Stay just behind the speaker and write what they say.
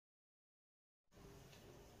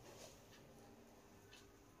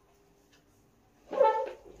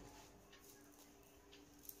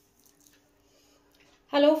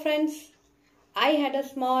Hello friends, I had a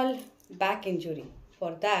small back injury.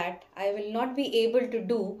 For that, I will not be able to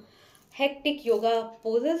do hectic yoga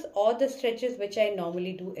poses or the stretches which I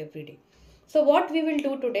normally do every day. So what we will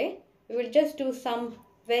do today, we will just do some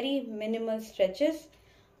very minimal stretches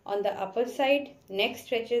on the upper side, neck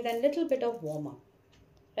stretches and little bit of warm up,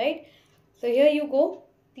 right? So here you go.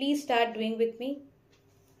 Please start doing with me.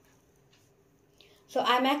 So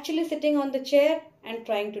I'm actually sitting on the chair and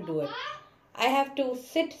trying to do it. I have to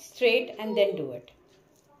sit straight and then do it.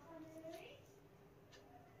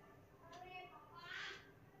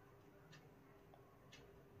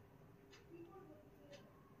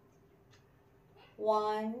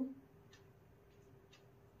 One,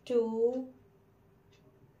 two,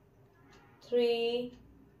 three,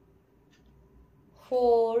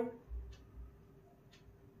 4,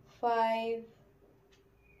 5,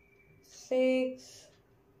 6,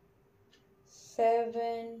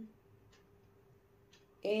 7,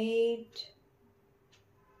 8,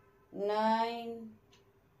 9,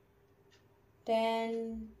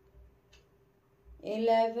 10,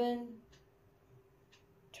 11,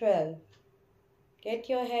 12. Get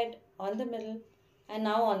your head on the middle and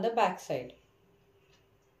now on the back side.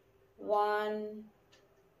 1,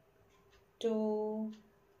 2,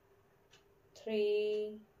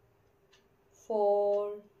 3,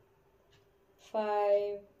 4,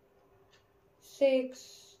 5,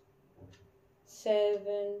 6,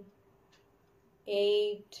 7,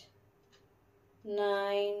 8,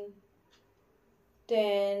 9,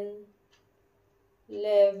 10,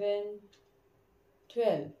 11,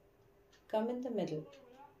 12. Come in the middle.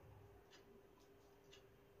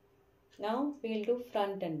 Now we'll do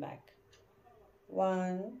front and back.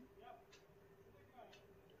 1,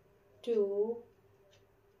 2,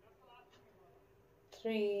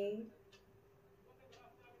 3,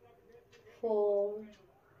 4,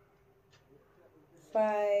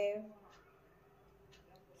 5,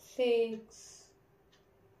 6,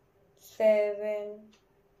 7,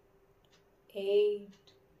 8,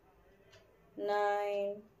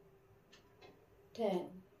 9, 10.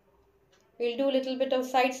 We'll do a little bit of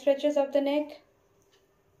side stretches of the neck.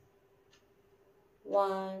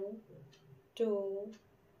 1, 2,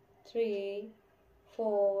 3,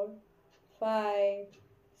 4, 5,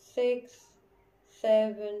 6,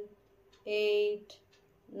 7, 8,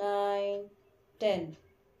 9, 10.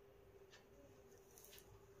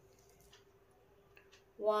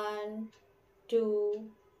 1,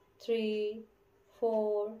 2, 3,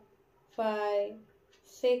 4, 5,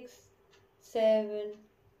 6, 7,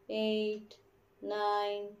 8,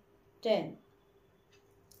 9, 10.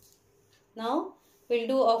 Now we'll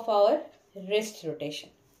do of our wrist rotation.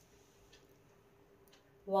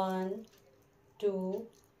 1, 2,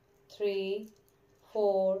 3,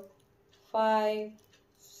 4, 5,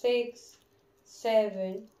 6,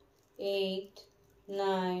 7, 8,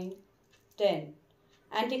 9, 10.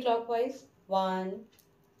 Anti-clockwise. 1,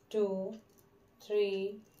 2,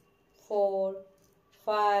 3, 4,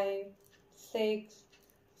 5, 6,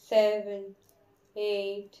 7,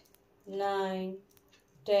 8, 9,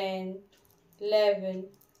 10, 11,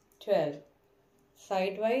 12.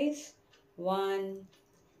 Sidewise. 1,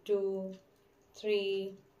 2,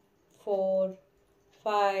 3, 4,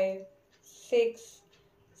 5, 6,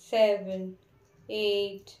 7,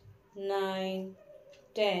 8, 9,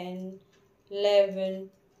 10, 11,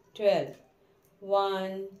 12.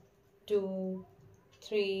 1, 2,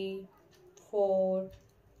 3, 4,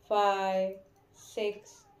 5,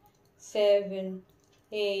 6, 7,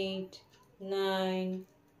 8, 9,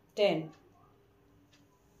 10.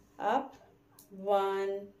 Up.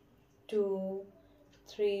 1, 2,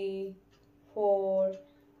 3, 4,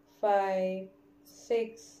 5,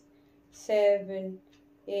 6, 7,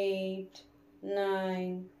 8,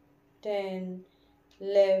 9, 10,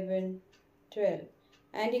 11, 12.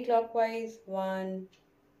 Anti-clockwise. 1,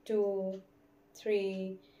 2,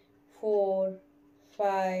 3, 4,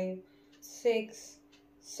 5, 6,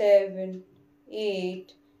 7,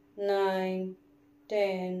 8, 9,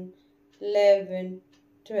 10, 11,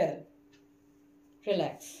 12.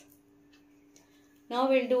 Relax. Now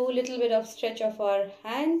we'll do a little bit of stretch of our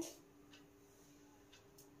hands.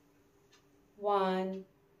 1,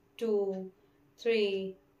 2,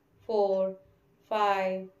 3, 4,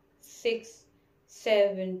 5, 6,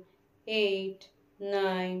 7, 8,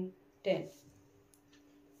 9, 10.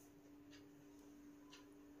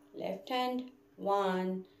 Left hand.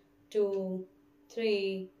 1, 2,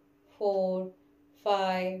 3, 4,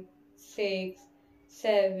 5, 6,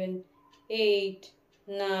 7, 8,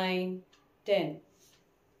 9, 10.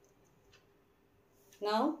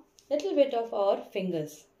 Now little bit of our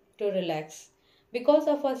fingers to relax. Because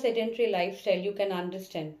of our sedentary lifestyle, you can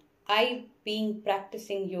understand. I being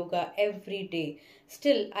practicing yoga every day,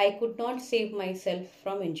 still I could not save myself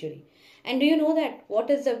from injury. And do you know that what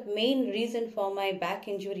is the main reason for my back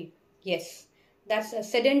injury? Yes, that's a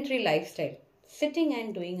sedentary lifestyle. Sitting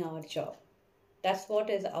and doing our job. That's what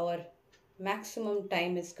is our maximum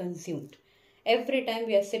time is consumed. Every time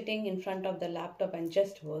we are sitting in front of the laptop and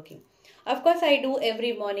just working. Of course, I do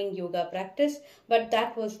every morning yoga practice, but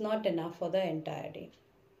that was not enough for the entire day.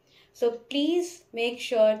 So please make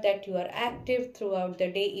sure that you are active throughout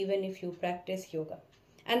the day, even if you practice yoga.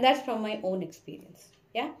 And that's from my own experience.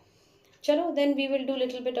 Yeah. Chalo, then we will do a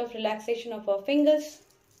little bit of relaxation of our fingers.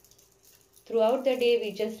 Throughout the day,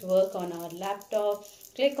 we just work on our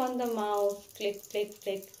laptops, click on the mouse, click, click,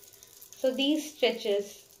 click. So these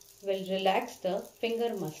stretches will relax the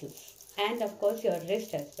finger muscles and of course your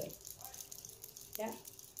wrist as well. Yeah.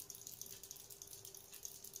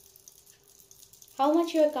 How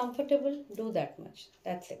much you are comfortable, do that much.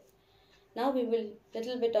 That's it. Now we will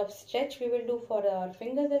little bit of stretch we will do for our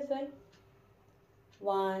fingers as well.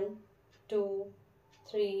 1, 2,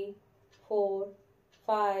 3, 4,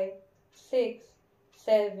 5, 6,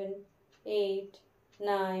 7, 8,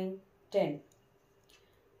 9, 10.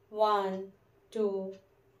 1, 2,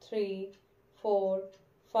 3, 4,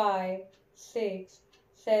 5, 6,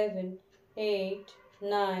 7, 8,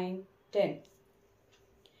 9, 10.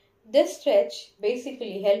 This stretch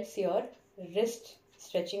basically helps your wrist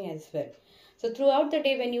stretching as well. So throughout the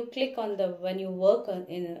day when you click on the, when you work on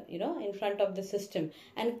in front of the system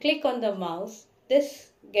and click on the mouse,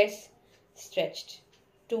 this gets stretched.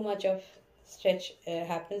 Too much of stretch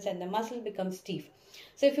happens and the muscle becomes stiff.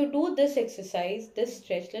 So if you do this exercise, this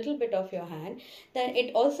stretch, little bit of your hand, then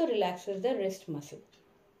it also relaxes the wrist muscle.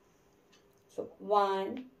 So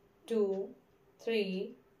 1, 2,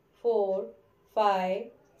 3, 4, 5,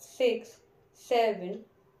 6, 7,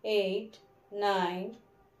 8, 9,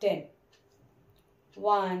 10.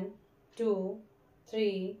 1, 2,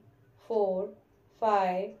 3, 4,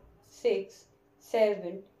 5, 6,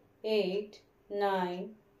 7, 8, 9,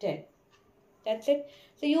 10. That's it.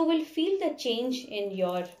 So you will feel the change in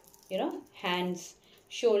your, hands,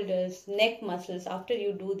 shoulders, neck muscles after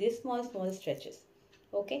you do these small stretches.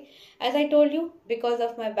 Okay. As I told you, because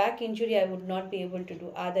of my back injury, I would not be able to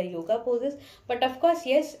do other yoga poses. But of course,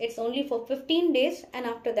 yes, it's only for 15 days and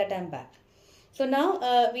after that I'm back. So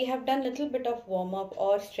now we have done little bit of warm up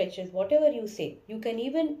or stretches, whatever you say. You can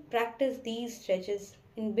even practice these stretches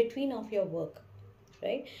in between of your work.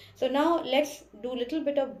 Right. So now let's do little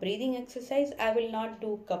bit of breathing exercise. I will not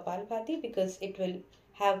do Kapalbhati because it will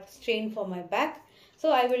have strain for my back.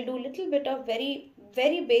 So I will do little bit of very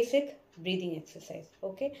basic breathing exercise.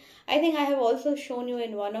 Okay. I think I have also shown you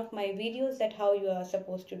in one of my videos that how you are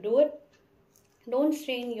supposed to do it. Don't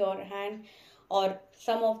strain your hand, or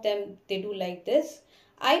some of them they do like this.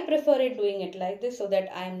 I prefer it doing it like this so that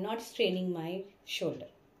I am not straining my shoulder.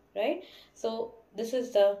 Right. So this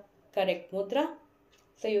is the correct mudra.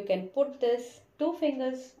 So you can put this 2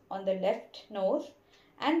 fingers on the left nose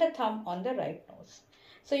and the thumb on the right nose.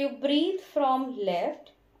 So you breathe from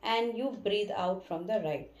left and you breathe out from the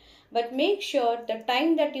right. But make sure the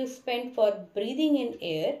time that you spend for breathing in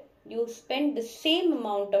air, you spend the same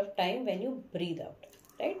amount of time when you breathe out.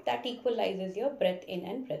 Right? That equalizes your breath in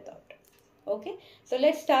and breath out. Okay. So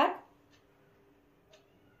let's start.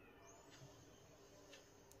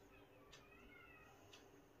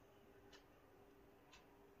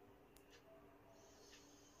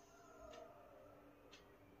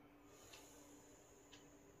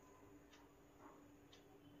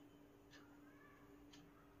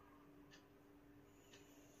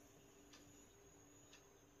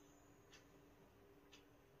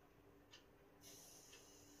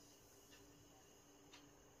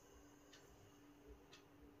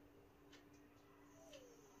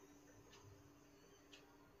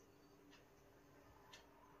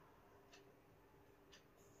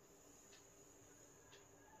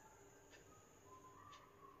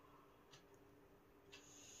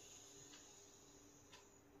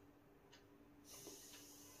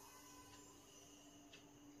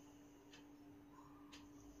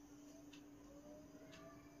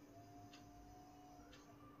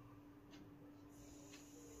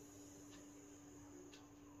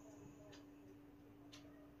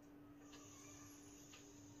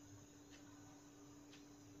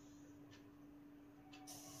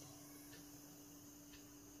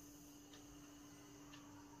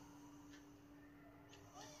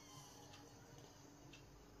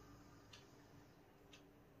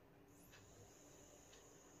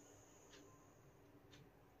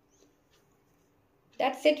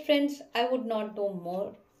 That's it, friends. I would not do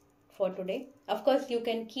more for today. Of course, you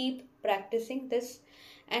can keep practicing this,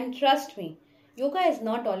 and trust me, yoga is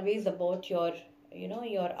not always about your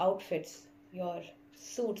outfits, your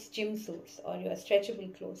suits, gym suits, or your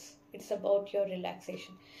stretchable clothes. It's about your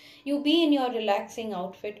relaxation. You be in your relaxing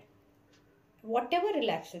outfit, whatever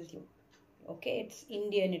relaxes you. Okay, it's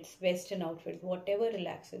Indian, it's Western outfits, whatever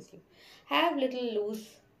relaxes you. Have little loose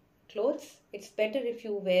clothes. It's better if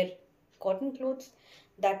you wear cotton clothes.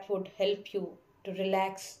 That would help you to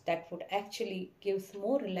relax. That would actually gives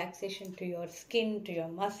more relaxation to your skin, to your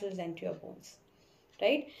muscles, and to your bones.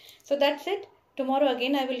 Right? So that's it. Tomorrow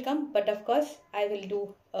again I will come, but of course I will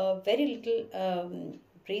do a very little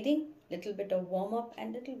breathing, little bit of warm up,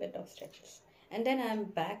 and little bit of stretches, and then I'm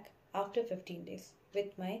back after 15 days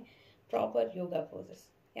with my proper yoga poses.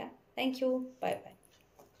 Yeah. Thank you. Bye bye.